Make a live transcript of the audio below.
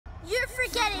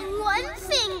forgetting one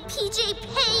thing, PJ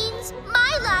Paynes.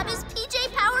 My lab is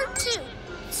PJ powered too.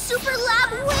 Super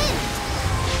Lab wins!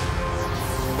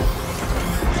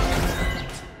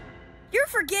 You're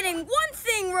forgetting one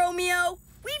thing, Romeo.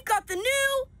 We've got the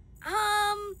new,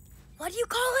 what do you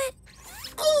call it?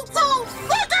 PJ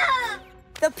Seeker!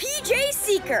 The PJ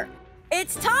Seeker.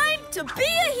 It's time to be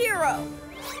a hero.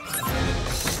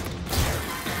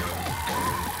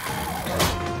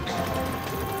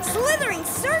 Slithering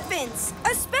serpents,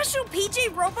 a special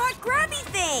PJ Robot grabby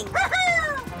thing.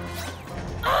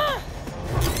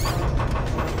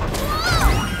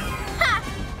 Ha!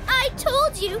 I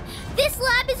told you, this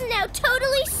lab is now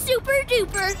totally super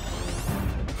duper.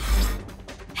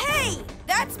 Hey,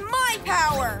 that's my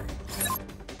power.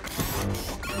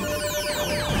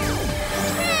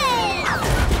 Hey!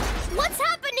 What's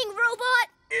happening, Robot?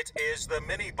 It is the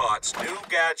Minibot's new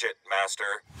gadget,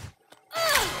 Master.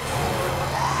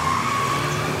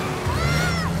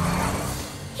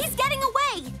 He's getting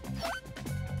away.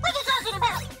 What are you talking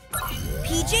about?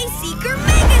 PJ Seeker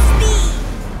Mega Speed.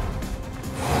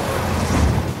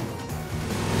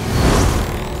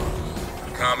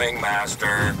 Coming,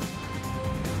 Master.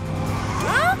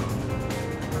 Huh?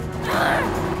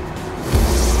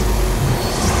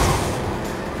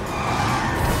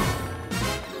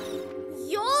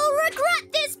 You'll regret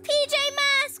this, PJ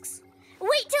Masks!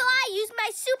 Wait till I use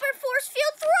my super force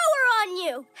field thrower on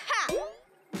you! Ha!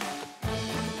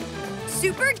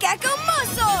 Super Gekko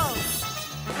muscles.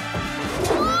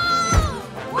 Whoa!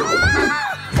 Whoa!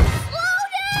 Slow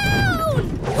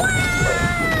down!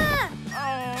 Wah!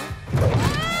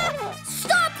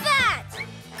 Stop that!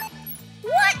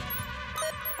 What?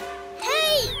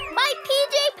 Hey, my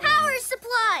PJ power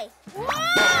supply!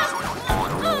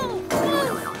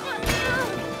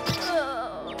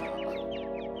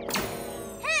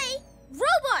 Hey,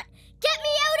 Robot, get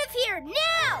me out of here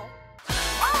now!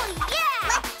 Oh yeah!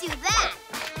 Let's do that!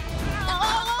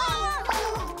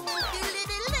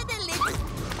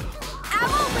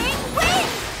 Owl wing win!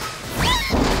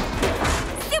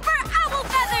 Super owl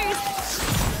feathers!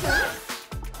 Huh?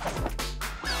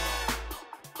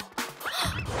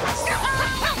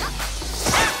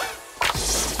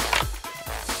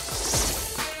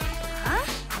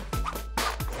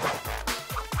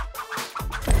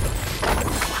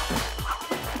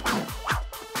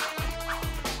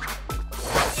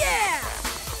 Yeah!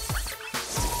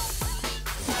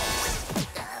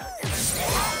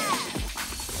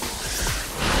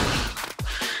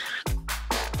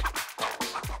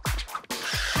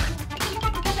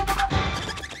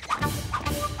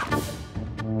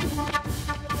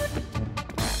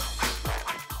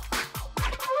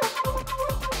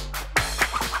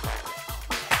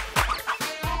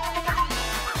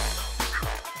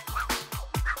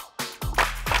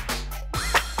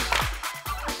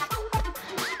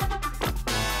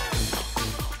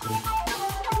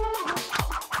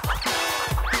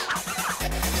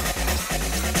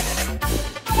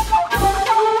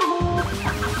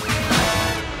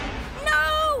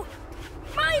 No!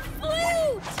 My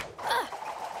flute!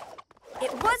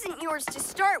 It wasn't yours to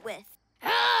start with.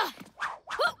 Come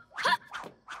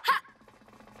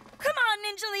on,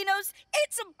 Ninjalinos.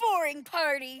 It's a boring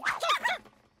party.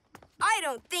 I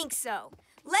don't think so.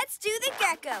 Let's do the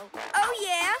Gekko. Oh,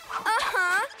 yeah?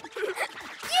 Uh-huh.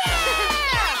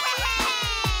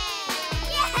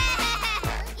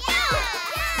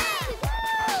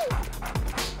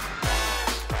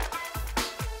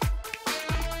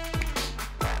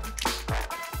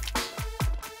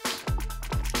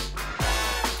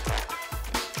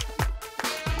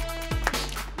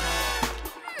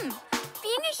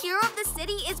 Being a hero of the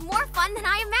city is more fun than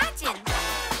I imagined.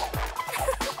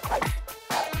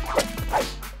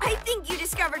 I think you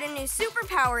discovered a new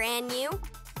superpower, Anyu.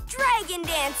 Dragon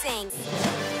dancing.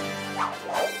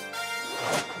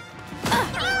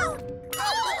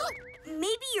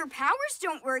 Maybe your powers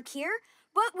don't work here,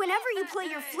 but whenever you play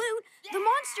your flute, the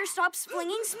monster stops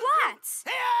flinging splats.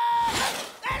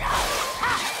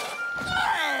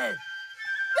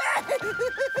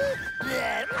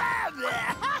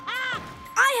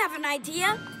 I have an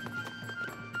idea.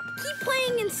 Keep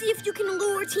playing and see if you can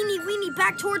lure Teeny Weeny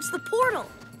back towards the portal.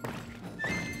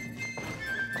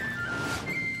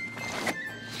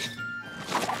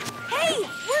 Hey,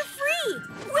 we're free!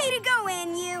 Way to go,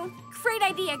 Anyu! Great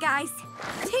idea, guys.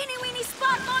 Teeny Weeny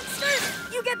Spot Monster,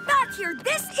 you get back here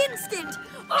this instant,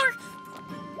 or...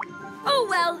 Oh,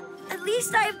 well, at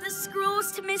least I have the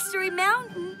scrolls to Mystery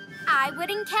Mountain. I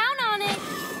wouldn't count on it.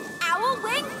 Owl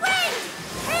wing wing!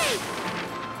 Hey!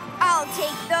 I'll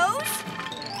take those.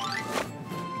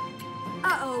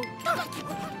 Uh-oh.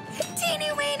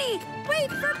 Teeny Weeny,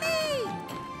 wait for me!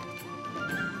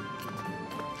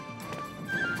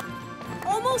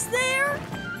 almost there.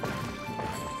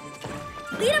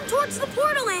 Lead him towards the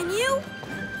portal, and you.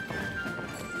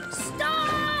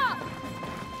 Stop!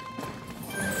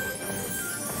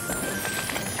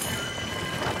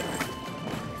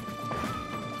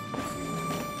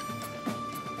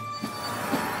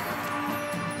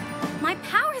 My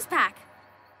power's back.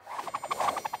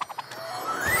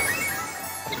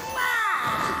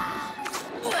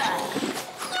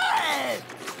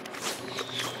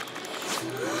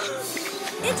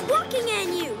 It's working,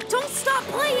 Anu! Don't stop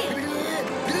playing!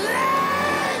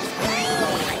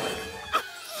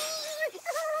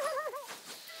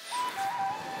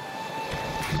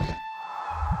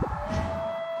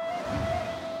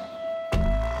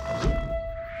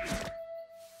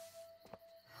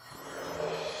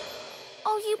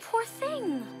 Oh, you poor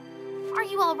thing. Are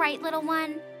you all right, little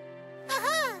one?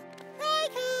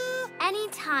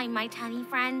 Anytime, my tiny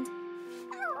friend.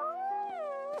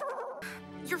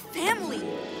 Your family!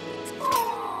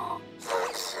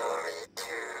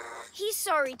 He's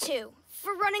sorry, too,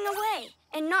 for running away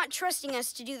and not trusting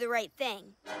us to do the right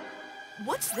thing.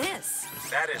 What's this?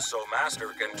 That is so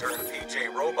Master can turn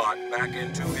PJ Robot back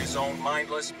into his own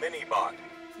mindless mini-bot.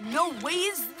 No way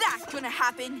is that gonna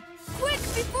happen! Quick,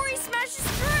 before he smashes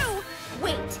through!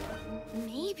 Wait.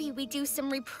 Maybe we do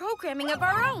some reprogramming of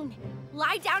our own.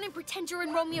 Lie down and pretend you're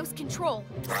in Romeo's control.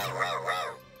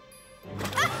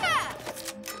 Aha!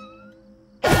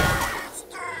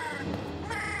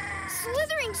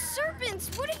 Slithering serpents,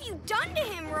 what have you done to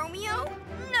him, Romeo?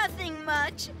 Nothing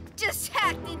much. Just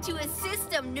hacked into a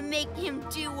system to make him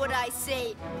do what I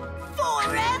say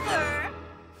forever.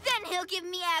 Then he'll give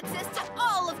me access to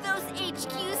all of those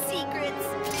HQ secrets.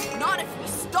 Not if we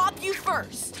stop you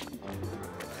first!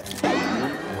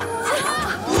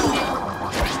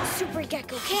 Super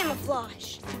Gekko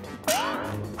camouflage.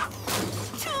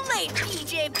 Too late,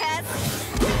 PJ Pets.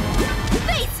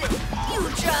 Face it, you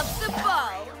dropped the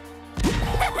ball.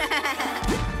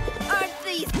 Aren't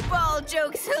these ball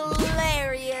jokes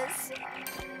hilarious?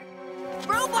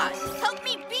 Robot, help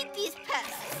me beat these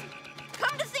pests.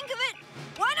 Come to think of it,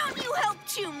 why don't you help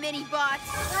too, mini-bots?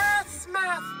 Yes,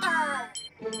 Master!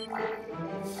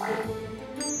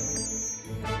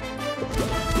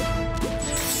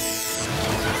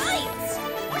 Lights!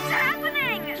 What's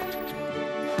happening?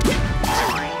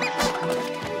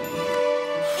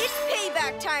 It's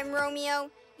payback time,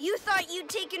 Romeo. You thought you'd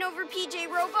taken over PJ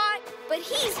Robot, but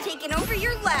he's taken over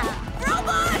your lab.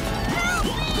 Robot, help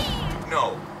me!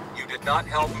 No, you did not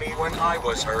help me when I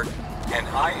was hurt, and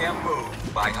I am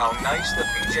moved by how nice the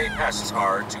PJ pests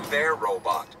are to their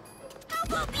robot. How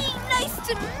about being nice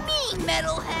to me,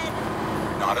 metalhead?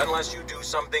 Not unless you do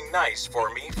something nice for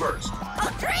me first.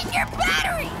 I'll drain your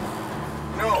battery!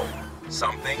 No,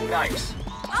 something nice.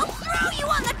 I'll throw you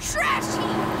on the trash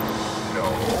heap! No.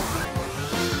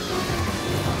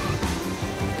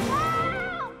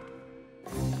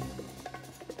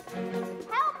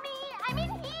 Help me! I'm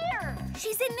in here!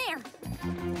 She's in there.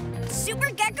 Super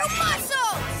Gekko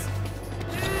muscles!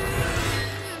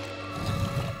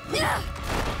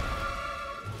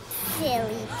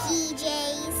 Silly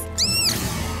PJs.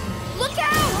 Look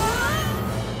out!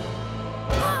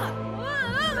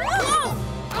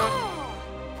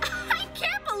 I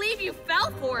can't believe you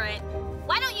fell for it.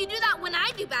 Why don't you do that when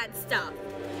I do bad stuff?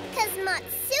 'Cause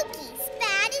Matsuki's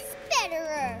bad is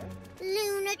betterer.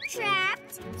 Luna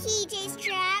trapped, PJ's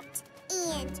trapped,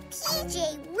 and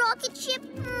PJ rocket ship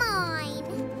mine.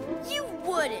 You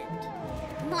wouldn't.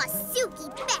 Matsuki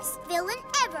best villain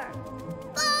ever.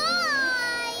 Bye!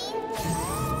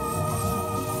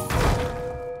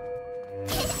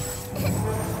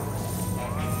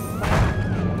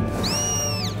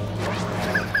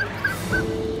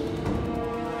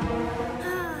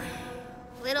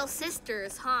 Little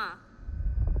sisters, huh?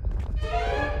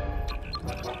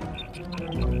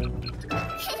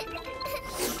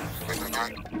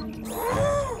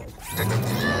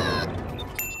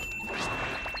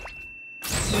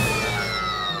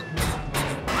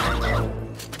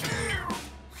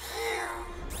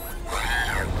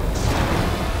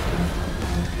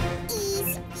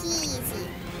 Easy peasy.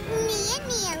 Nia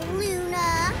nia, Luna.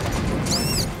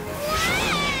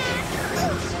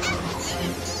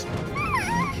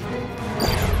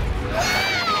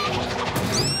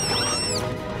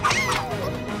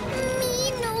 Me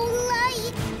no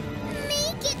light.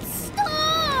 Make it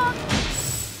stop.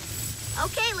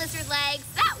 Okay, lizard legs,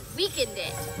 that weakened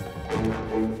it.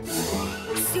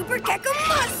 Super Gekko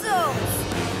muscles!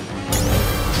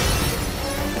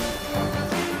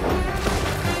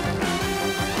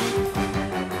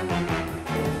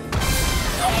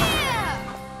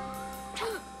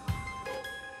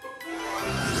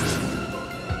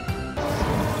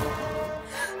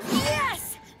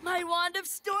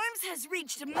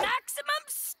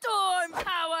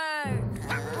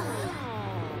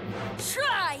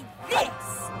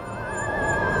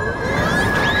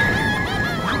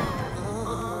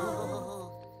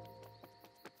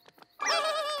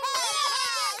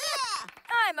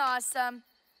 awesome.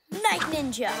 Night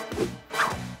Ninja.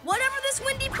 Whatever this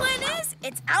windy plan is,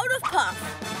 it's out of puff.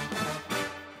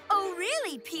 Oh,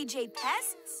 really, PJ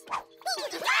Pests?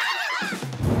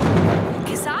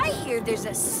 Because I hear there's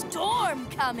a storm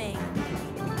coming.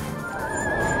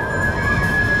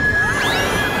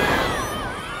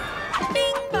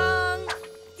 Bing bong!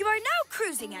 You are now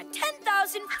cruising at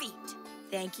 10,000 feet.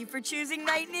 Thank you for choosing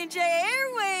Night Ninja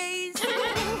Airways.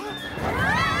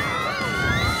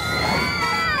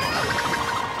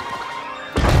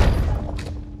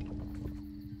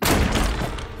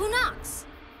 Who knocks?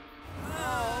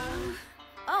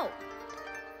 Oh.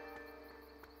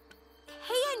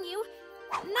 Hey, Anu.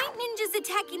 Night Ninja's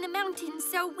attacking the mountain,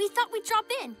 so we thought we'd drop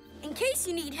in. In case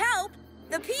you need help,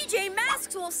 the PJ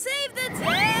Masks will save the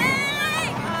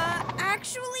day!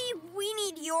 Actually, we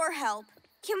need your help.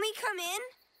 Can we come in?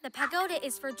 The pagoda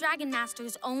is for Dragon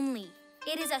Masters only.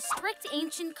 It is a strict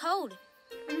ancient code.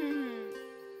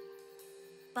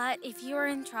 But if you're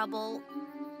in trouble...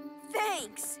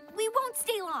 Thanks. We won't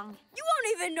stay long. You won't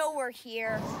even know we're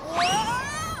here.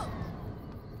 Whoa!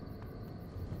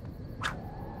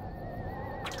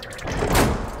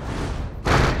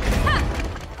 Ha!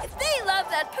 If they love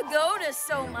that pagoda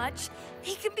so much,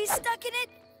 they can be stuck in it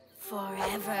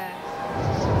forever.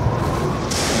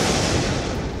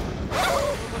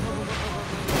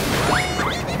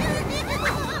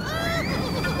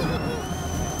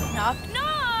 Knock,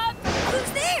 knock!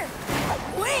 Who's there?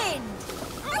 Wind!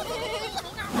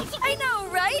 I know,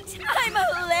 right? I'm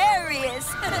hilarious.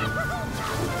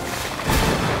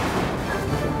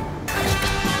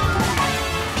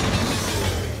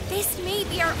 This may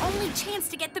be our only chance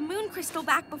to get the moon crystal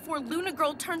back before Luna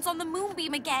Girl turns on the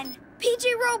moonbeam again. PJ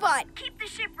Robot, keep the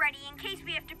ship ready in case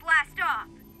we have to blast off.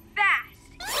 Fast!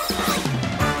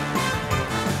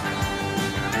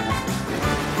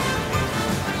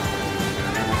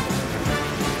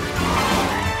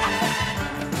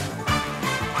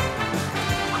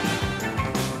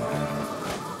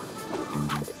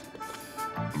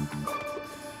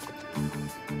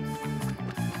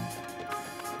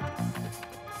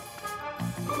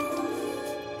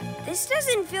 This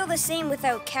doesn't feel the same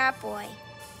without Catboy.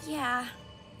 Yeah,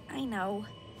 I know.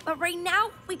 But right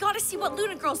now, we gotta see what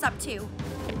Luna Girl's up to.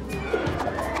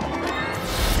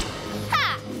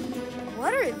 Ha!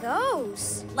 What are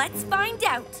those? Let's find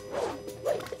out.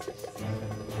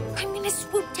 I'm gonna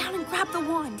swoop down and grab the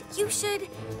wand. You should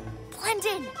blend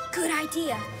in. Good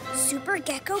idea. Super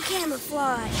Gekko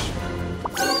camouflage.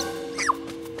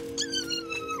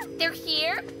 They're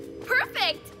here?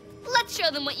 Perfect! Let's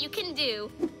show them what you can do.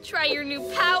 Try your new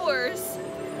powers.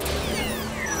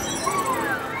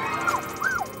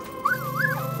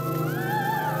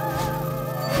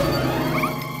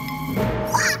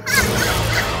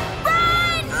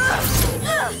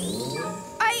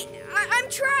 I'm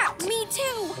trapped. Me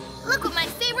too. Look what my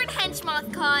favorite hench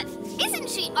moth caught. Isn't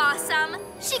she awesome?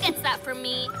 She gets that from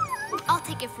me. I'll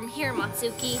take it from here,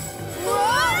 Matsuki.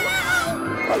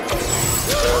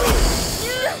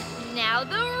 Now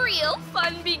the real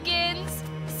fun begins.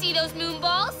 See those moon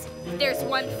balls? There's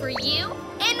one for you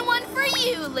and one for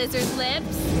you, Lizard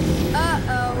Lips.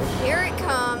 Uh-oh, here it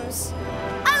comes.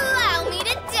 Allow me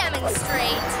to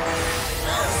demonstrate.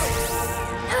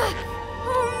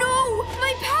 Oh no,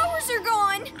 my powers are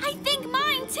gone. I think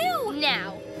mine too.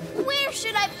 Now, where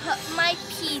should I put my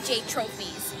PJ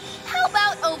trophies? How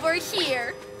about over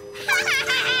here?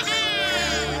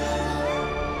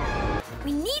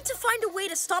 We need to find a way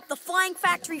to stop the flying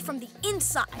factory from the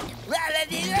inside.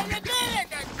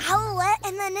 Owlette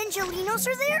and the Ninjalinos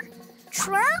are there?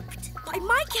 Trapped? By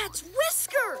my cat's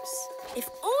whiskers! If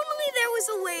only there was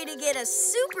a way to get a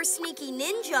super sneaky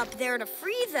ninja up there to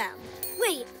free them.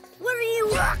 Wait, what are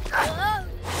you...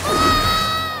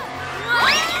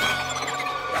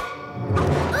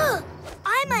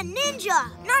 I'm a ninja,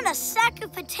 not a sack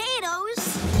of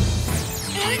potatoes.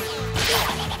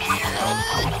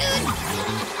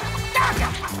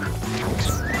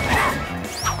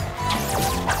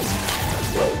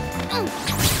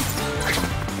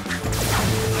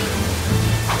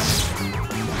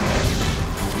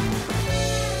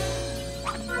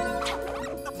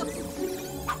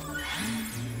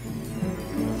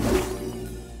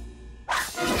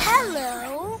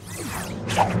 Hello.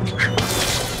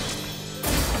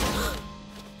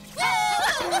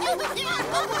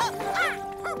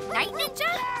 Night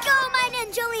Ninja? Go, my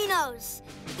Ninjalinos!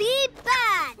 Be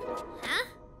bad! Huh?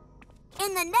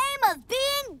 In the name of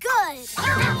being good!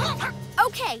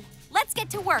 Okay, let's get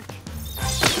to work.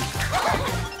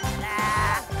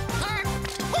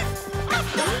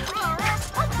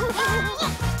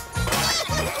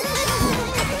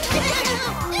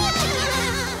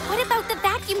 What about the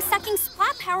vacuum sucking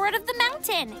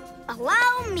in.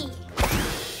 Allow me.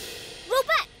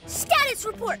 Robot, status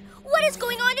report. What is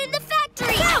going on in the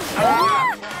factory?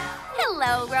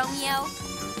 Hello, Romeo.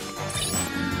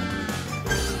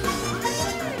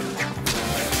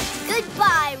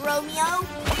 Goodbye, Romeo.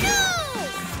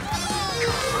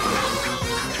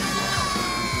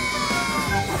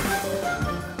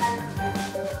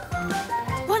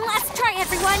 One last try,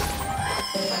 everyone.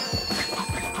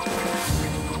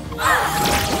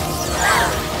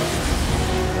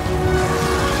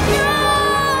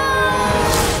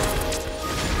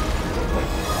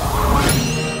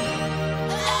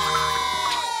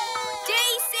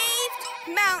 Day saved,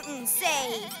 mountain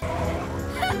saved.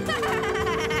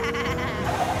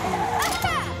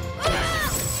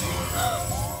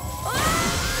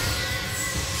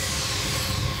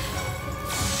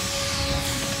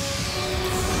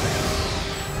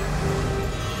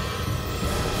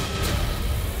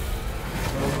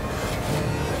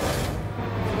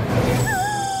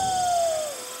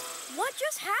 What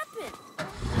just happened?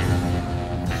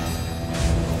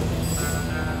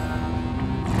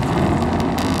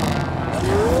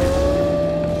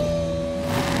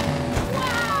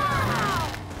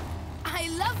 Wow! I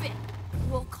love it.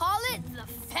 We'll call it the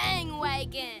Fang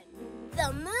Wagon.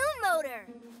 The moon motor.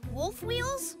 Wolf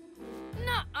wheels?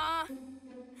 Nuh-uh.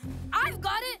 I've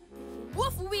got it.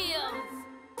 Woof wheels.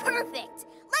 Perfect.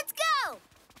 Let's go.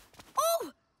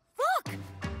 Oh, look!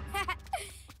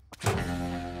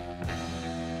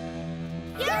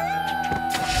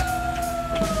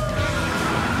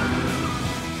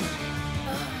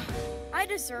 I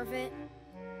deserve it.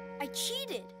 I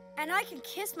cheated, and I can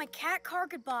kiss my cat car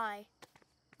goodbye.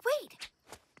 Wait,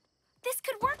 this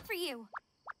could work for you.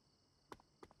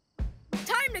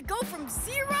 Time to go from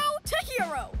 0 to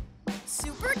hero.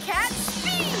 Super Cat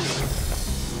Speed!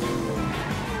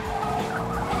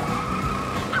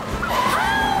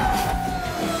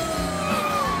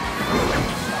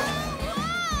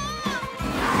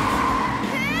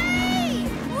 Hey!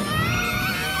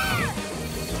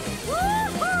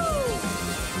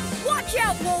 Woohoo! Watch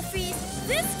out, Wolfies!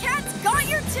 This cat's got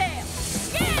your tail!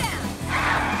 Yeah!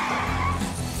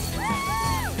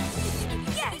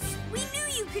 Yes, we knew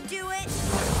you could do it.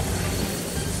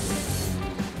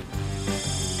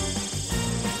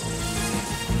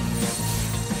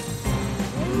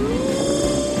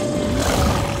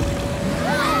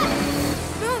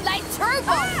 Moonlight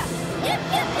Turbo. Yip,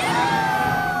 yip, yip!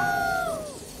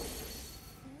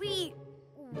 We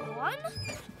won?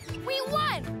 We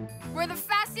won. We're the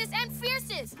fastest and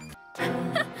fiercest.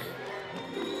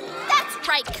 That's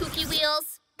right, Kooky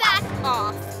Wheels. Back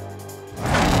off.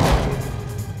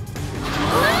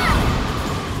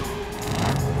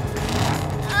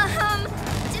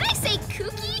 Did I say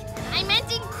kooky? I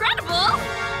meant incredible.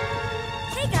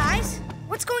 Hey, guys.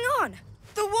 What's going on?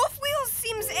 The wolf wheel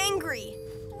seems angry.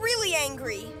 Really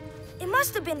angry. It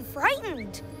must have been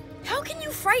frightened. How can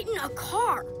you frighten a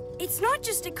car? It's not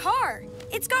just a car.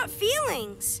 It's got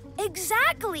feelings.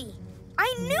 Exactly.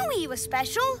 I knew he was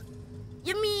special.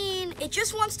 You mean it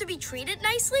just wants to be treated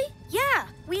nicely? Yeah,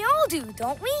 we all do,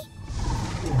 don't we?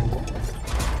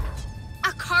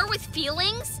 A car with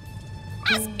feelings?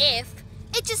 As if.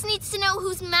 It just needs to know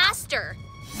who's master.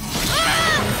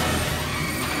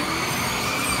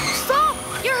 Stop!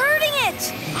 You're hurting it!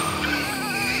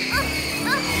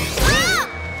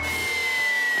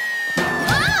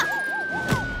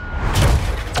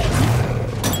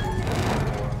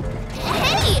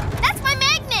 Hey! That's my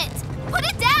magnet! Put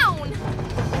it down!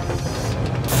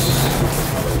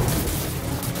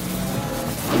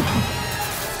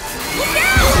 Look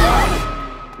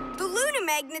out! The Luna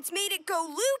magnets made it go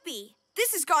loopy.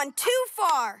 This has gone too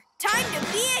far. Time to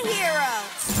be a hero.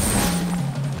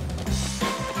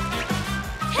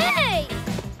 Hey!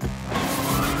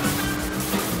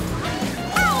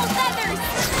 Owl feathers!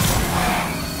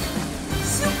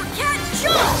 Super Cat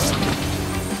jump!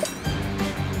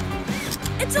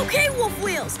 It's okay, Wolf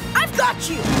Wheels. I've got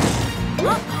you.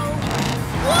 Uh-oh.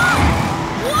 Whoa!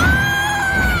 Whoa!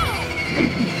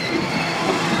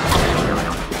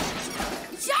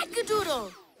 Jackadoodle!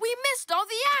 We missed all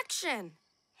the action.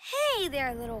 Hey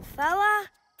there, little fella.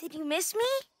 Did you miss me?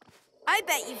 I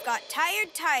bet you've got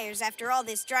tired tires after all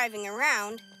this driving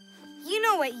around. You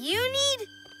know what you need?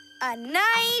 A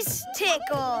nice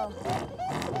tickle.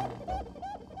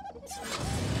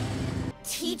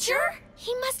 Teacher?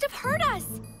 He must have heard us.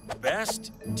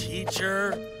 Best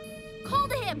teacher. Call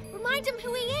to him. Remind him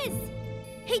who he is.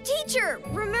 Hey, teacher,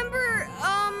 remember,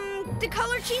 the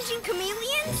color-changing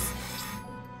chameleons?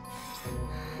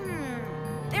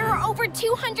 There are over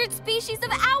 200 species of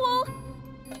owl.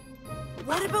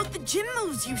 What about the gym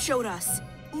moves you showed us?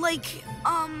 Like,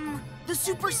 The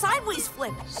super sideways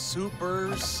flip.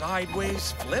 Super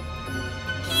sideways flip?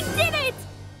 He did it!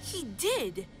 He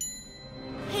did?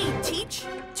 Hey, Teach,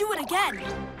 do it again.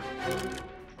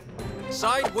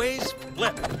 Sideways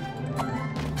flip.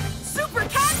 Super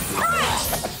cat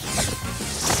strike!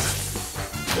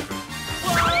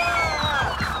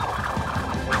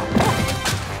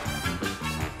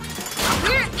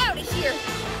 We're out of here.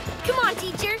 Come on,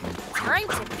 teacher. Time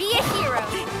to be a hero.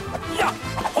 Yeah!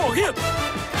 Oh, him!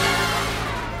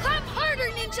 Clap harder,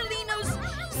 Ninjalinos!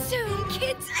 Soon,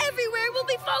 kids everywhere will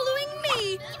be following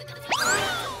me!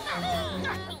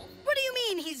 What do you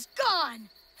mean he's gone?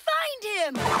 Find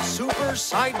him! Super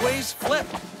sideways flip.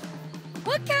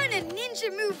 What kind of ninja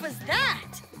move was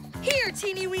that? Here,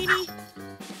 teeny weeny.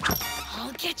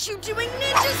 I'll get you doing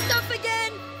ninja stuff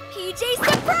again! PJ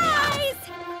surprise!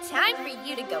 Time for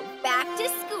you to go back to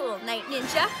school, Night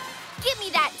Ninja. Give me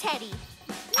that teddy.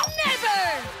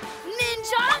 Never!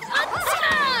 Ninja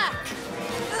attack!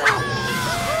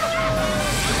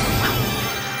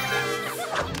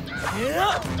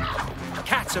 Yeah.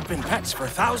 Cats have been pets for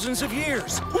thousands of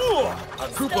years. Ooh, a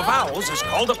group of owls is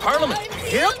called a parliament.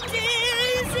 Yep.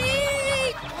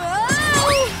 Dizzy!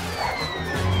 Whoa!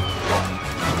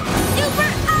 Super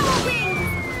Owl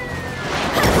Wings!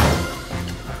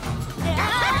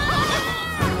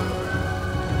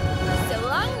 So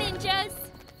long, ninjas.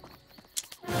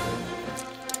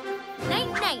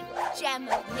 Night-night, gem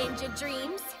of ninja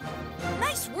dreams.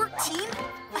 Nice work, team.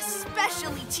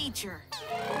 Especially teacher.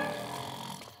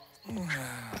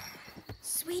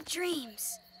 Sweet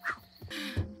dreams.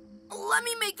 Let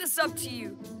me make this up to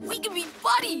you. We can be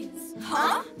buddies.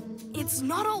 Huh? It's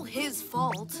not all his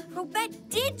fault. Robette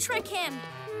did trick him.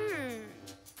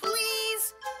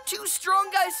 Please? Two strong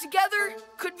guys together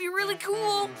could be really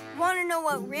cool. Want to know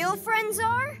what real friends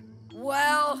are?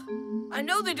 Well, I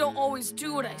know they don't always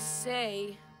do what I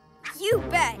say. You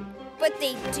bet. But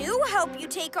they do help you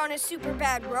take on a super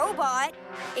bad robot.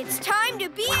 It's time to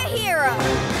be a hero.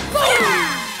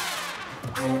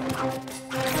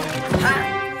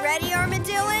 Ready,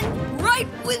 Armadillon? Right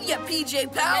with you,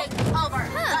 PJ pal.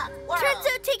 Turns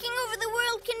out taking over the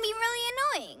world can be really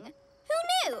annoying. Who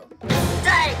knew?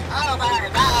 Take over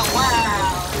the world!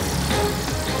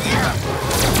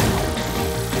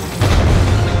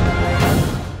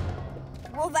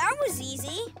 Well, that was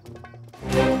easy.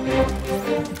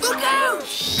 Look out!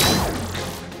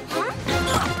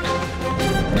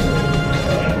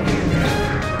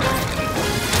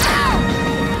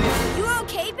 You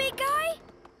okay, big guy?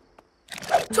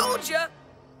 Told ya,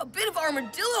 a bit of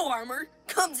armadillo armor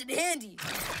comes in handy.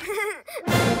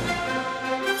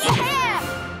 Yeah!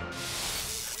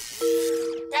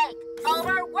 Take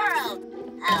over world!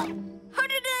 Oh.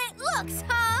 Harder than it looks,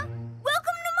 huh?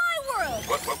 Welcome to my world.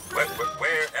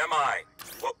 Where am I?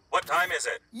 What time is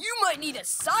it? You might need a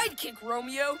sidekick,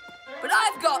 Romeo, but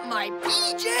I've got my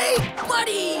PJ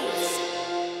buddies.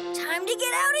 Time to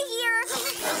get out of here.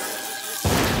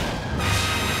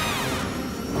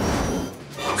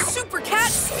 Super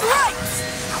Cat strikes!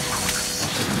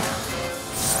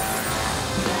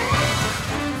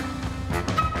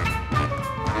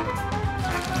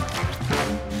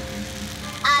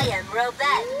 I am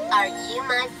Robette. Are you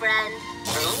my friend?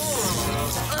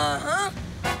 Uh-huh.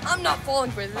 I'm not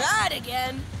falling for that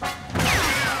again.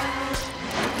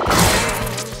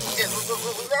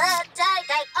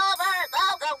 Take over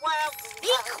the world!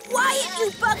 Be quiet, you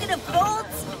bucket of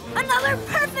bolts! Another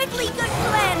perfectly good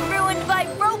plan ruined by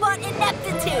robot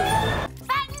ineptitude!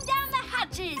 Batten down the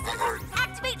hatches!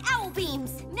 Activate owl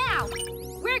beams, now!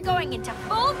 We're going into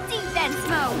full defense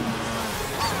mode!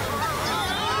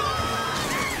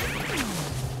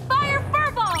 Fire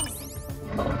furballs!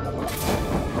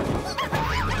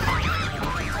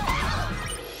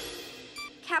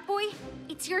 Catboy,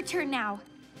 it's your turn now.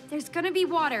 There's gonna be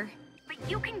water, but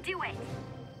you can do it.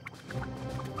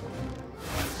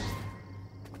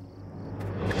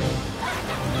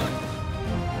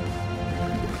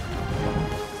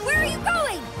 Where are you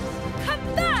going?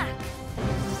 Come back!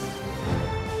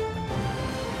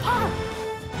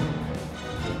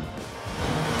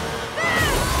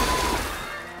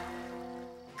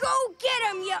 Go get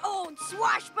him, you old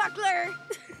swashbuckler!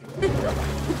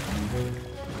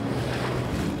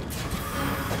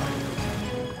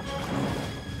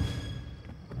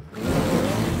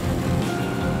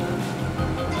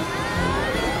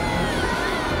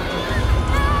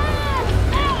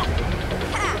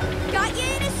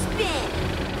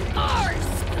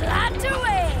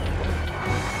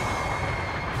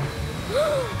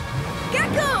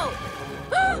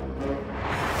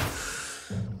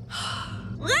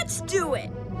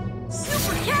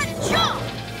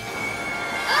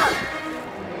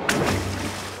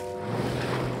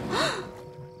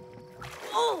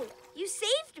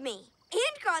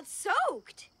 got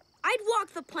soaked. I'd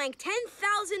walk the plank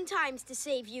 10,000 times to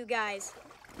save you guys.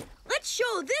 Let's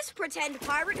show this pretend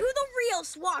pirate who the real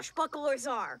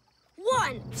swashbucklers are.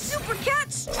 1, Super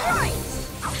Cat Strikes.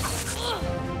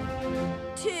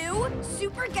 2,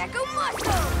 Super Gekko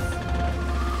Muscles.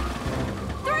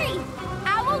 3,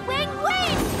 Owl Wing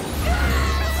Wing!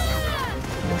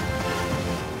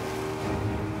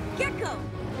 Gekko,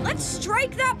 let's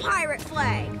strike that pirate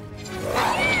flag.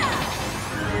 Yeah!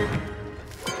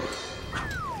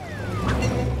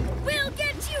 We'll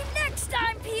get you next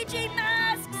time, PJ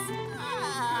Masks!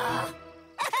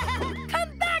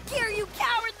 Come back here, you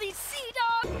cowardly sea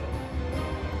dog!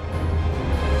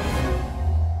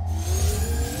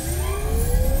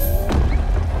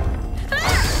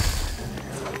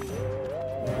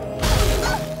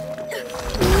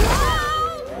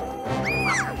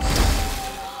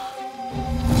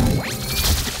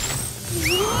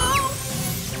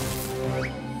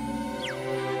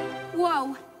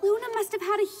 Whoa, Luna must have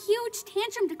had a huge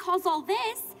tantrum to cause all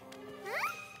this.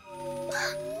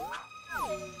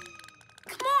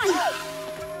 Come on!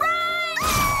 Run!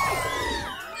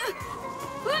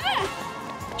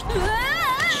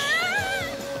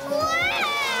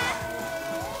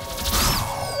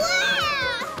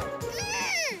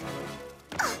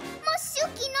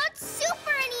 Masuki not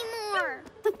super anymore!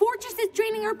 The fortress is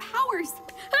draining our powers.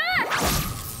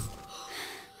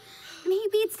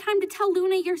 Maybe it's time to tell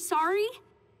Luna you're sorry?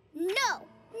 No,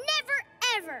 never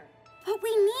ever! But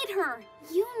we need her.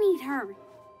 You need her.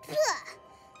 Ugh,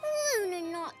 Luna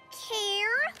not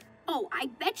care? Oh, I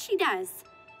bet she does.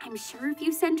 I'm sure if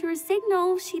you sent her a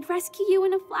signal, she'd rescue you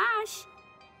in a flash.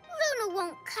 Luna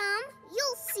won't come.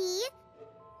 You'll see.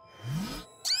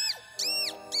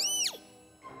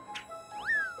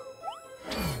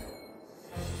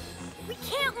 We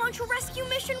can't launch a rescue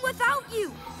mission without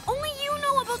you. Only you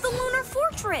know about the Lunar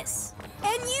Fortress.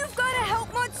 And you've got to help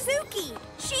Matsuki.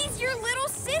 She's your little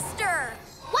sister.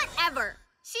 Whatever.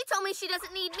 She told me she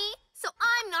doesn't need me, so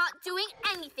I'm not doing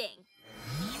anything.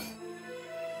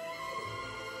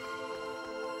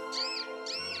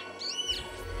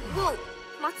 Whoa,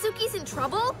 Matsuki's in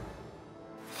trouble?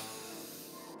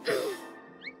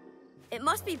 It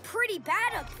must be pretty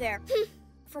bad up there.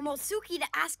 For Matsuki to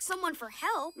ask someone for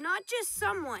help, not just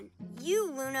someone. You,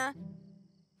 Luna.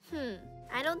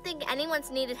 I don't think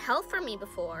anyone's needed help from me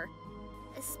before.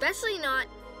 Especially not...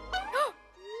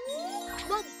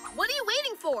 Well, what are you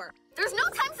waiting for? There's no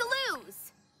time to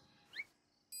lose!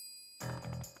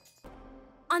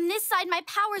 On this side, my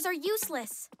powers are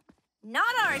useless.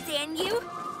 Not ours, and you.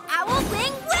 Owl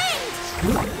Wing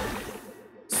Wind!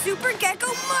 Super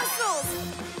Gekko Muscles!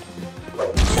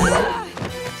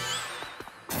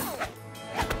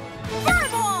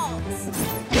 Fireballs!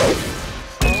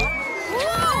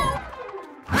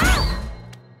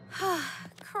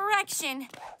 Correction.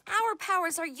 Our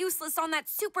powers are useless on that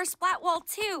super splat wall,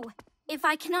 too. If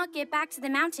I cannot get back to the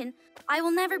mountain, I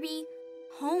will never be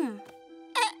home.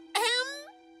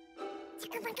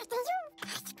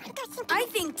 I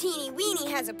think Teeny Weeny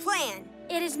has a plan.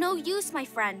 It is no use, my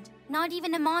friend. Not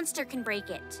even a monster can break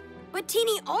it. But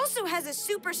Teeny also has a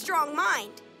super strong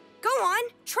mind. Go on,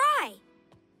 try.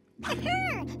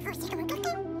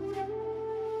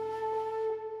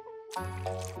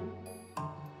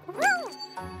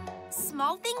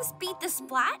 Small things beat the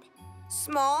splat?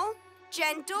 Small,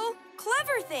 gentle,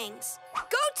 clever things.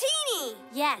 Go, Teeny!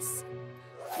 Yes.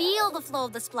 Feel the flow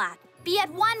of the splat. Be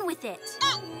at one with it.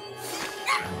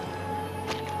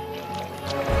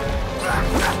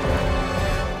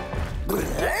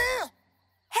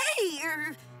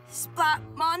 Hey, spot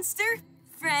monster,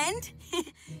 friend.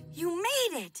 You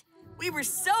made it. We were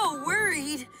so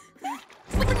worried.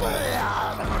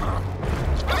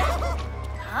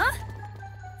 Huh?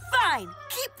 Fine,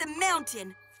 keep the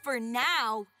mountain for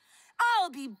now. I'll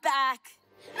be back.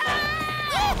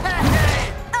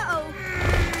 Uh-oh.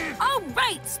 All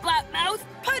right, Splatmouth,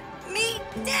 put me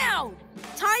down.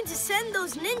 Time to send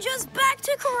those ninjas back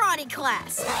to karate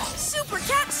class. Super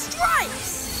Cat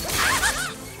Strikes!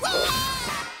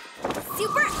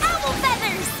 Super Owl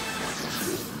Feathers!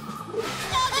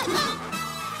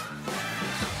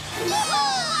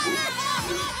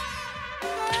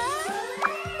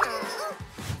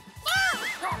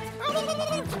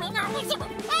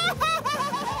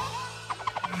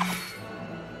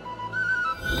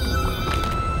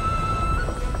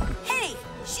 Hey,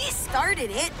 she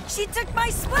started it. She took my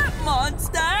splat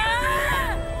monster.